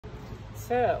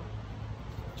So,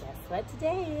 guess what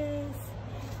today is?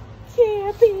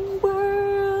 Camping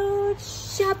World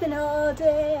shopping all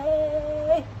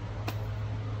day.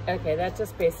 Okay, that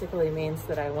just basically means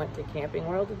that I went to Camping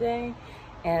World today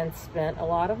and spent a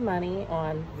lot of money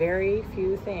on very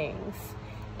few things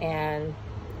and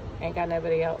ain't got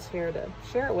nobody else here to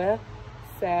share it with.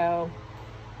 So,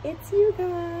 it's you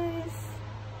guys.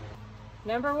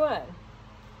 Number one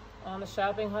on the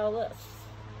shopping haul list,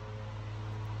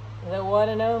 the one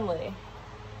and only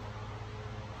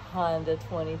Honda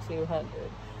 2200.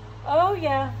 Oh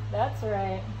yeah, that's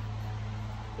right.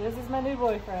 This is my new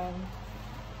boyfriend.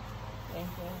 Thank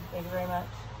you very much.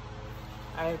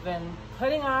 I've been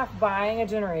putting off buying a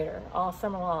generator all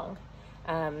summer long.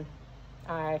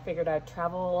 I figured I'd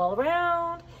travel all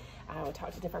around. I would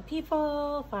talk to different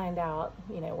people, find out,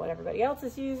 you know, what everybody else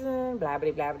is using, blah,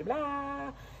 blah, blah, blah,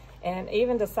 blah. And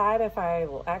even decide if I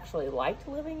actually liked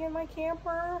living in my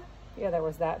camper. Yeah, there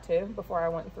was that too, before I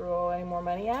went through any more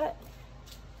money at it.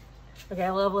 Okay, I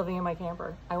love living in my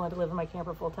camper. I want to live in my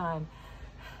camper full time.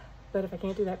 But if I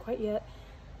can't do that quite yet,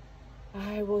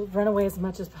 I will run away as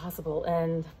much as possible.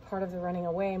 And part of the running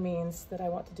away means that I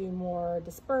want to do more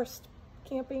dispersed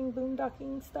camping,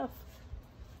 boondocking stuff.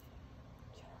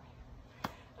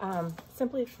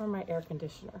 Simply for my air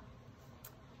conditioner.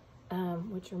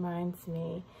 Which reminds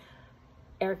me,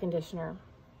 air conditioner.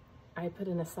 I put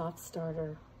in a soft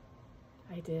starter.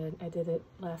 I did it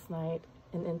last night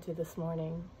and into this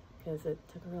morning because it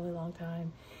took a really long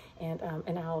time. And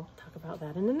I'll talk about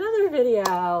that in another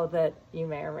video that you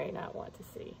may or may not want to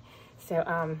see.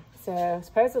 So, so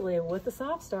supposedly with the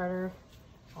soft starter,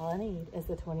 all I need is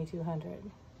the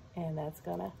 2200, and that's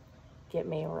gonna get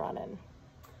me running.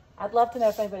 I'd love to know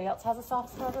if anybody else has a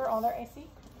soft starter on their AC.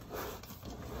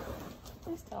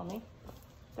 Please tell me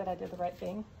that I did the right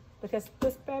thing, because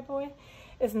this bad boy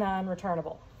is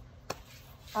non-returnable.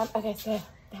 Okay, so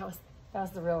that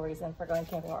was the real reason for going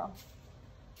Camping World.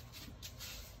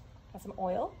 Got some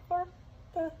oil for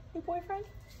the new boyfriend.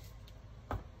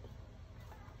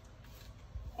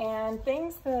 And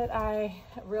things that I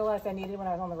realized I needed when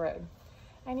I was on the road.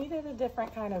 I needed a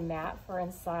different kind of mat for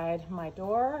inside my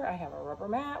door. I have a rubber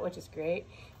mat, which is great,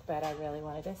 but I really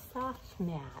wanted a soft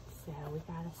mat. So we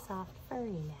got a soft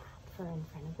furry mat for in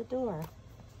front of the door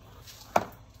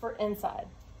for inside.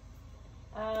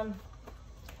 I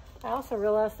also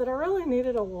realized that I really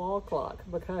needed a wall clock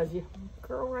because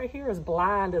girl right here is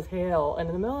blind as hell. And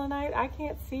in the middle of the night, I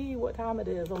can't see what time it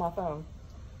is on my phone.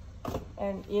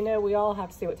 And you know, we all have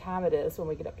to see what time it is when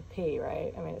we get up to pee,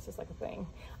 right? I mean, it's just like a thing.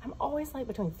 I'm always like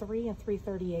between 3 and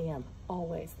 3:30 a.m.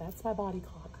 Always. That's my body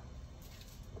clock.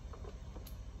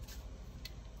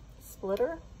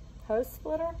 Splitter, hose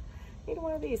splitter. Need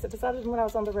one of these. I decided when I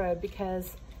was on the road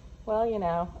because, well, you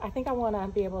know, I think I want to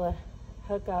be able to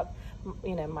hook up,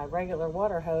 you know, my regular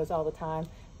water hose all the time,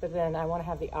 but then I want to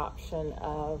have the option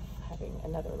of having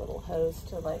another little hose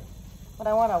to, like, when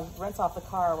I want to rinse off the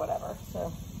car or whatever.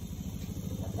 So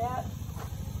that,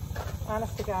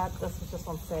 honest to God, this was just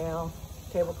on sale.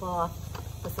 Tablecloth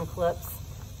with some clips.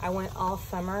 I went all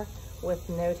summer with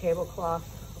no tablecloth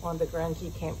on the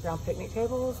grungy campground picnic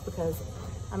tables because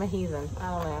I'm a heathen. I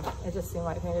don't know. It just seemed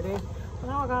like the thing to do.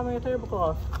 Well, now I got me a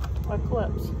tablecloth with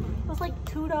clips. It was like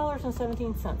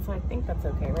 $2.17, so I think that's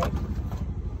okay, right?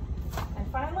 And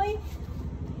finally,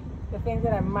 the thing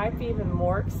that I might be even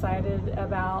more excited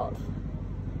about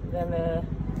than the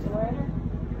generator.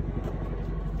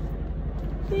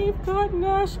 They've got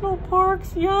National Parks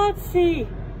Yahtzee.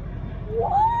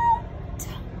 What?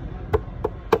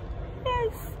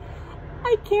 Yes.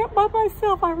 I can't by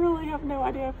myself. I really have no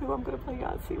idea who I'm going to play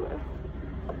Yahtzee with.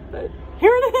 But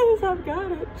here it is. I've got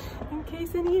it. In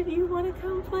case any of you want to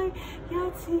come play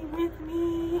Yahtzee with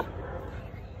me.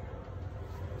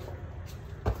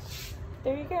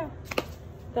 There you go.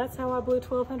 That's how I blew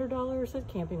 $1,200 at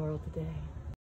Camping World today.